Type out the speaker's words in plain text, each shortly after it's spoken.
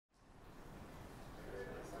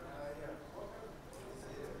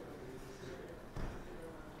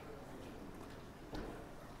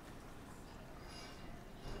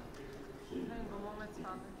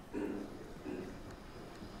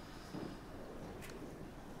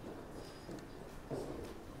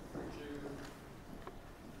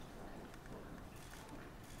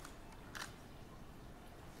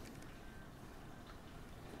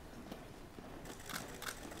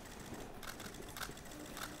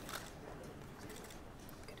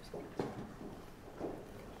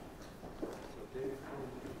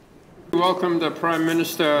welcome the Prime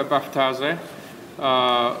Minister Bakhtadze.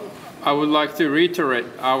 I would like to reiterate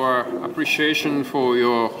our appreciation for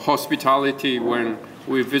your hospitality when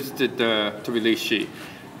we visited Tbilisi.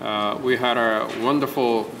 We had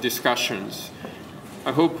wonderful discussions.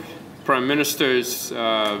 I hope Prime Minister's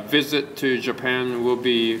visit to Japan will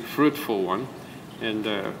be a fruitful one, and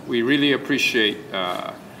we really appreciate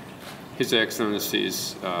His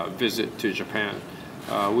Excellency's visit to Japan.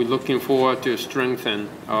 We're looking forward to strengthen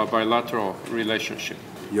our bilateral relationship.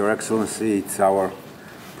 Your Excellency, it's our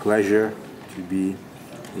pleasure to be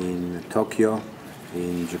in Tokyo,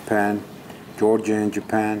 in Japan. Georgia and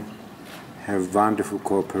Japan have wonderful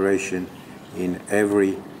cooperation in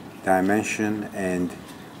every dimension, and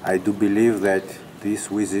I do believe that this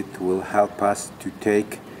visit will help us to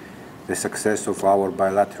take the success of our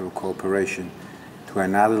bilateral cooperation to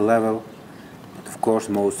another level. But of course,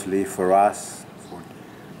 mostly for us,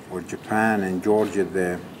 for Japan and Georgia,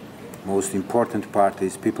 the most important part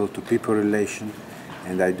is people-to-people relation,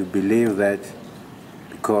 and I do believe that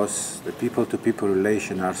because the people-to-people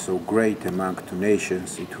relation are so great among two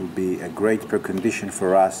nations, it will be a great precondition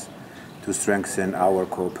for us to strengthen our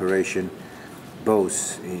cooperation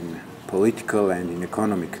both in political and in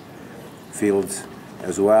economic fields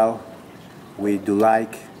as well. We do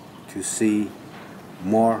like to see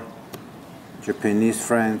more Japanese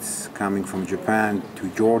friends coming from Japan to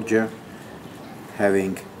Georgia,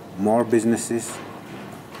 having more businesses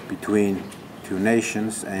between two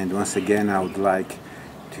nations, and once again I would like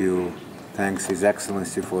to thank His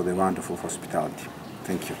Excellency for the wonderful hospitality.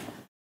 Thank you.